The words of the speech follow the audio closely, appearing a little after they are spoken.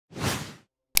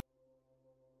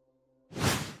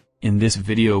In this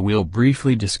video we'll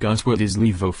briefly discuss what is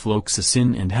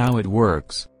levofloxacin and how it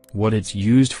works, what it's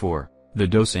used for, the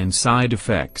dose and side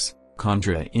effects,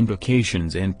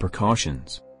 contraindications and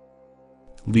precautions.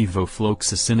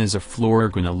 Levofloxacin is a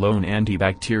fluoroquinolone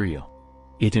antibacterial.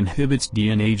 It inhibits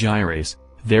DNA gyrase,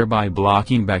 thereby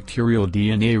blocking bacterial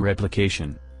DNA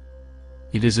replication.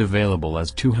 It is available as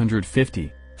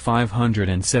 250, 500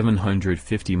 and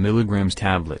 750 mg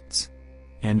tablets,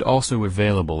 and also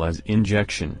available as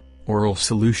injection, oral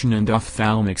solution and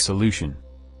ophthalmic solution.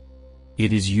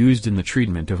 It is used in the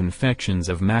treatment of infections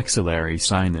of maxillary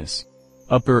sinus,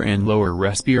 upper and lower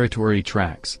respiratory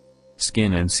tracts,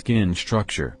 skin and skin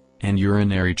structure, and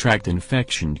urinary tract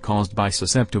infection caused by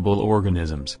susceptible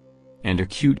organisms, and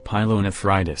acute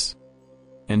pyelonephritis.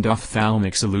 And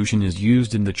ophthalmic solution is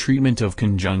used in the treatment of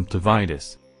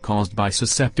conjunctivitis, caused by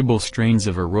susceptible strains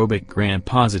of aerobic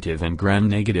gram-positive and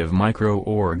gram-negative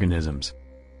microorganisms.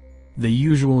 The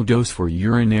usual dose for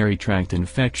urinary tract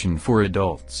infection for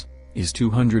adults is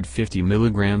 250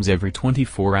 mg every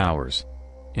 24 hours.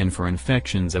 And for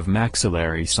infections of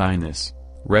maxillary sinus,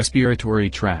 respiratory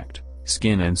tract,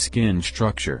 skin and skin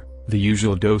structure, the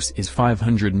usual dose is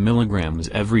 500 mg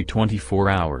every 24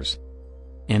 hours.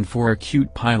 And for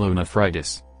acute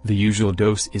pyelonephritis, the usual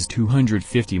dose is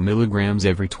 250 mg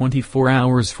every 24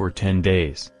 hours for 10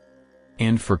 days.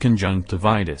 And for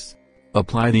conjunctivitis,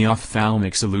 apply the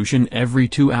ophthalmic solution every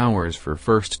 2 hours for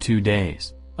first 2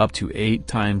 days, up to 8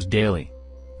 times daily.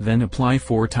 Then apply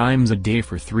 4 times a day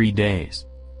for 3 days.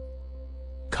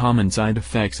 Common side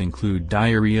effects include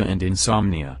diarrhea and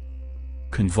insomnia.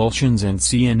 Convulsions and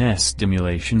CNS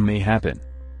stimulation may happen.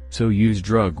 So use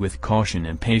drug with caution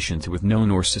in patients with known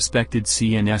or suspected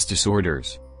CNS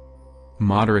disorders.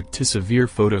 Moderate to severe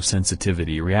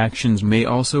photosensitivity reactions may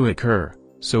also occur,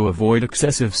 so avoid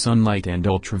excessive sunlight and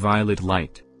ultraviolet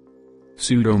light.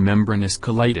 Pseudomembranous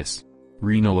colitis,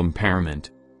 renal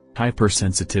impairment,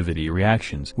 hypersensitivity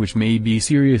reactions which may be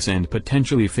serious and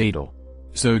potentially fatal.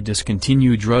 So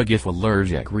discontinue drug if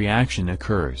allergic reaction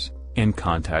occurs, and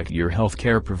contact your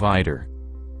healthcare provider.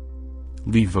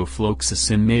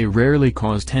 Levofloxacin may rarely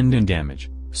cause tendon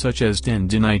damage, such as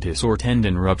tendinitis or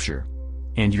tendon rupture.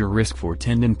 And your risk for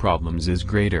tendon problems is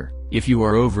greater if you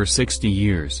are over 60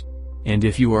 years, and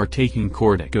if you are taking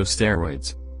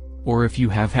corticosteroids, or if you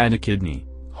have had a kidney,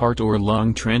 heart or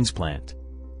lung transplant.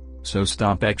 So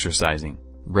stop exercising,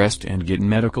 rest and get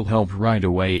medical help right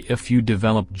away if you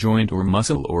develop joint or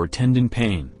muscle or tendon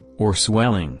pain, or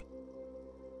swelling.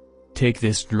 Take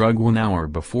this drug 1 hour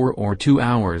before or 2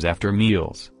 hours after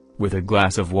meals, with a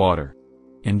glass of water.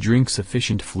 And drink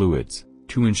sufficient fluids,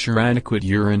 to ensure adequate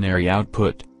urinary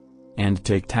output. And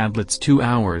take tablets 2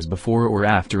 hours before or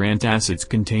after antacids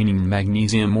containing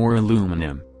magnesium or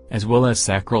aluminum, as well as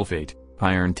sacralfate,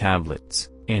 iron tablets,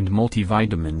 and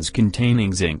multivitamins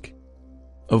containing zinc.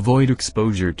 Avoid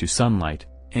exposure to sunlight,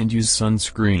 and use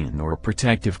sunscreen or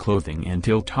protective clothing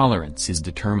until tolerance is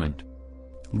determined.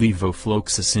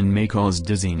 Levofloxacin may cause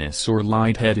dizziness or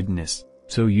lightheadedness,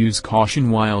 so use caution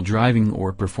while driving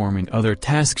or performing other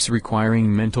tasks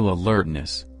requiring mental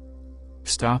alertness.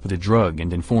 Stop the drug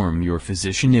and inform your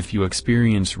physician if you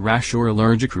experience rash or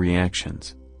allergic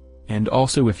reactions. And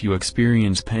also if you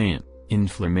experience pain,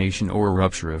 inflammation or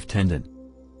rupture of tendon.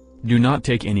 Do not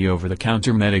take any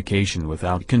over-the-counter medication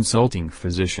without consulting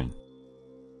physician.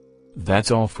 That's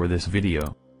all for this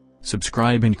video.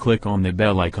 Subscribe and click on the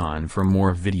bell icon for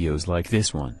more videos like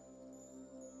this one.